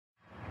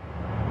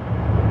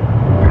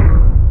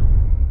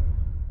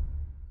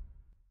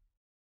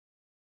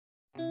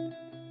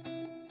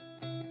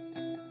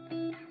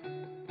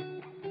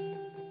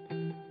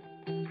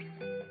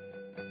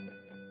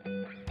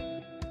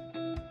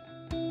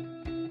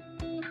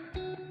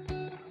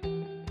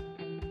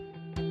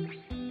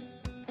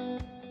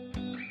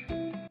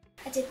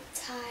did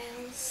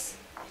tiles.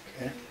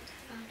 Okay.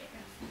 Found it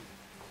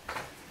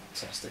rough.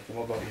 Fantastic. And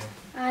what about you?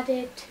 I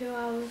did 2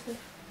 hours of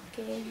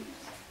games.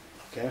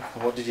 Okay.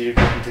 And what did you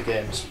do in the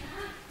games?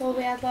 Well,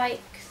 we had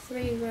like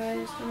 3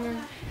 rows and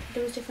then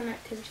there was different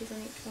activities on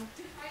each one.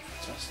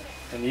 Fantastic.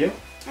 And you?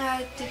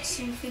 I did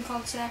something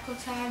called Circle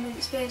Time, and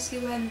it's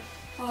basically when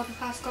all the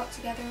class got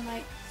together and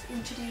like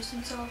introduced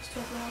themselves to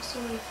everyone else, so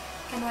we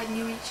kind of like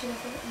knew each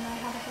other and I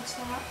had a head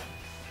start.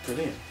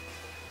 Brilliant.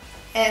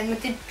 We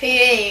did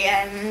PE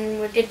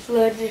and we did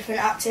loads of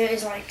different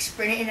activities like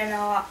sprinting and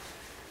all that.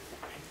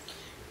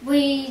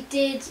 We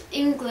did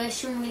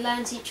English and we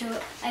learnt each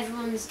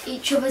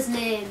other's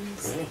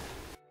names. Brilliant.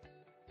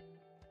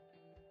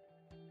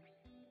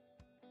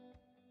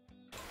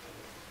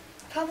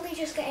 Probably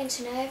just getting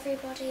to know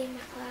everybody in my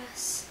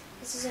class.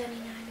 There's only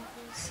 9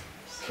 of us.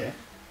 Okay.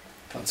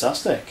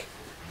 Fantastic.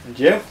 And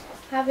you?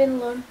 Having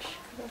lunch,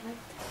 'cause I liked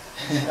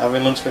it.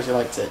 Having lunch because you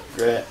liked it.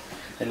 Great.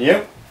 And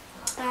you?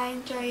 I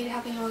enjoyed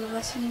having all the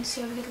lessons,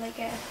 so we could like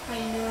get like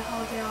know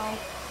how they all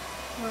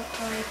work,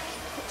 like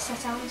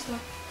set out and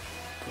stuff.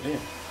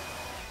 Brilliant.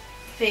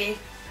 PE.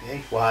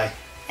 Okay. Why?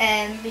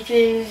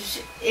 Because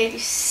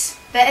it's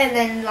better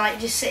than like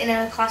just sitting in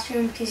a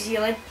classroom because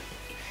your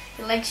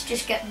legs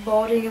just get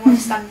bored and you want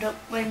to stand up.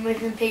 When we're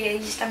in PE,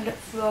 you stand up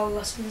for all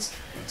lessons.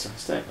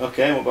 Fantastic.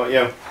 Okay. What about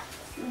you?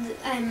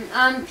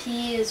 And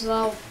PE as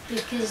well,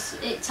 because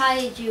it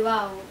tired you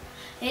out.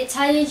 It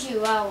tires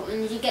you out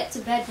and you get to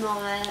bed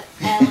more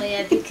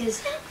earlier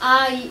because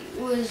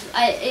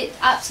it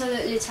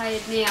absolutely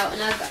tired me out,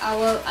 and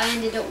I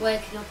ended up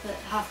waking up at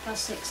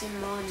 6:30 in the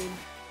morning.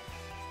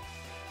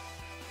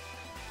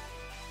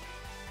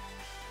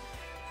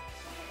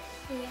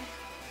 Yeah.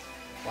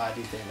 Why do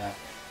you think that?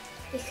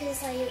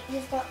 Because like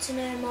you've got to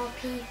know more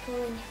people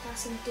in your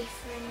class and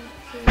different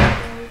people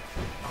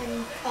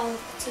and all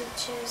of the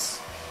teachers.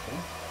 Okay.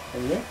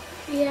 And you?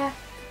 Yeah,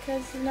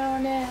 because now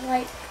I know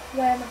like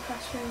where my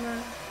classroom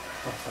are.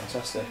 Oh,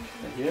 fantastic.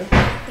 And you?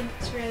 I think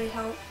it's really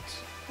helped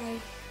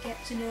like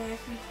get to know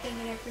everything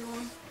and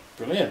everyone.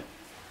 Brilliant.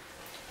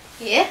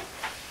 Yeah.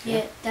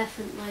 Yeah,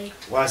 definitely.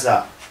 Why's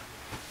that?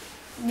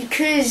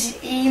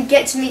 Because you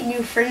get to meet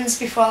new friends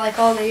before like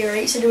all the year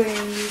 8s are doing,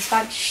 and you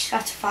just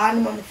have to find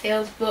them on the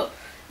field. But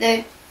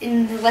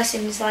in the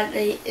lessons, like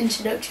the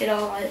introduction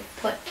or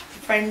like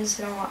friends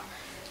and all that,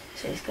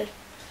 so it's good.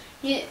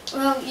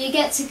 Well, you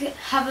get to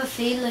have a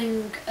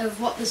feeling of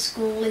what the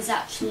school is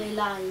actually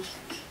like,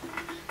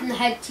 and the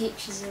head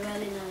teachers are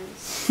really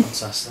nice.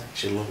 Fantastic.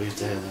 She'll love you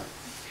to hear that.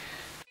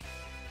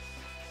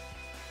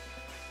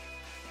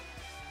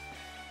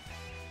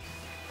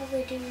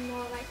 Probably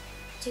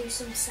do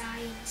some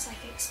science,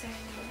 like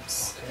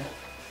experiments.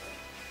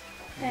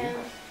 Okay.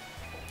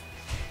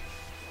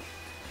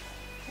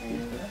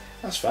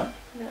 That's fine.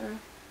 No.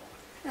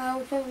 I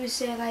would probably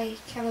say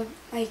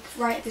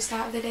right at the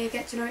start of the day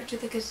get to know each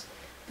other, because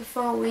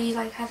before we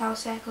like had our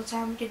circle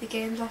time we did the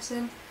games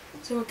lesson,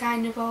 so we're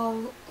kind of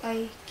all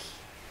like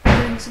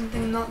doing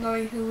something and not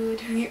knowing who we were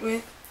doing it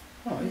with.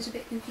 Oh, It was a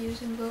bit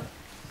confusing, but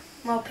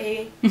More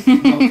PE.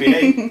 More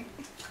PE.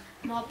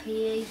 More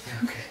PE.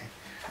 Okay.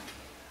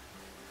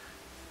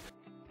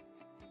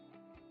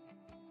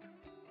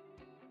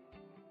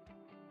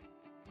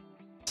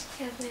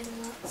 I've learned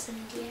lots and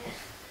yeah.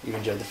 You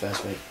enjoyed the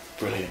first week.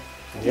 Brilliant.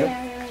 And you? Yeah,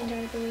 I really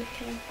enjoyed the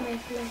weekend. Made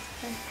loads of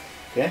friends.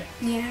 Okay.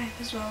 yeah,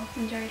 as well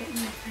enjoyed it with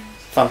my friends.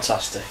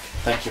 Fantastic.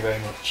 Thank you very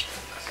much.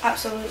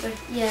 Absolutely.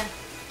 Yeah,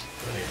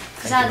 Brilliant.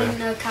 because Thank I you didn't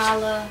know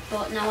Carla,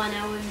 but now I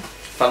know him.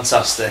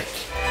 Fantastic.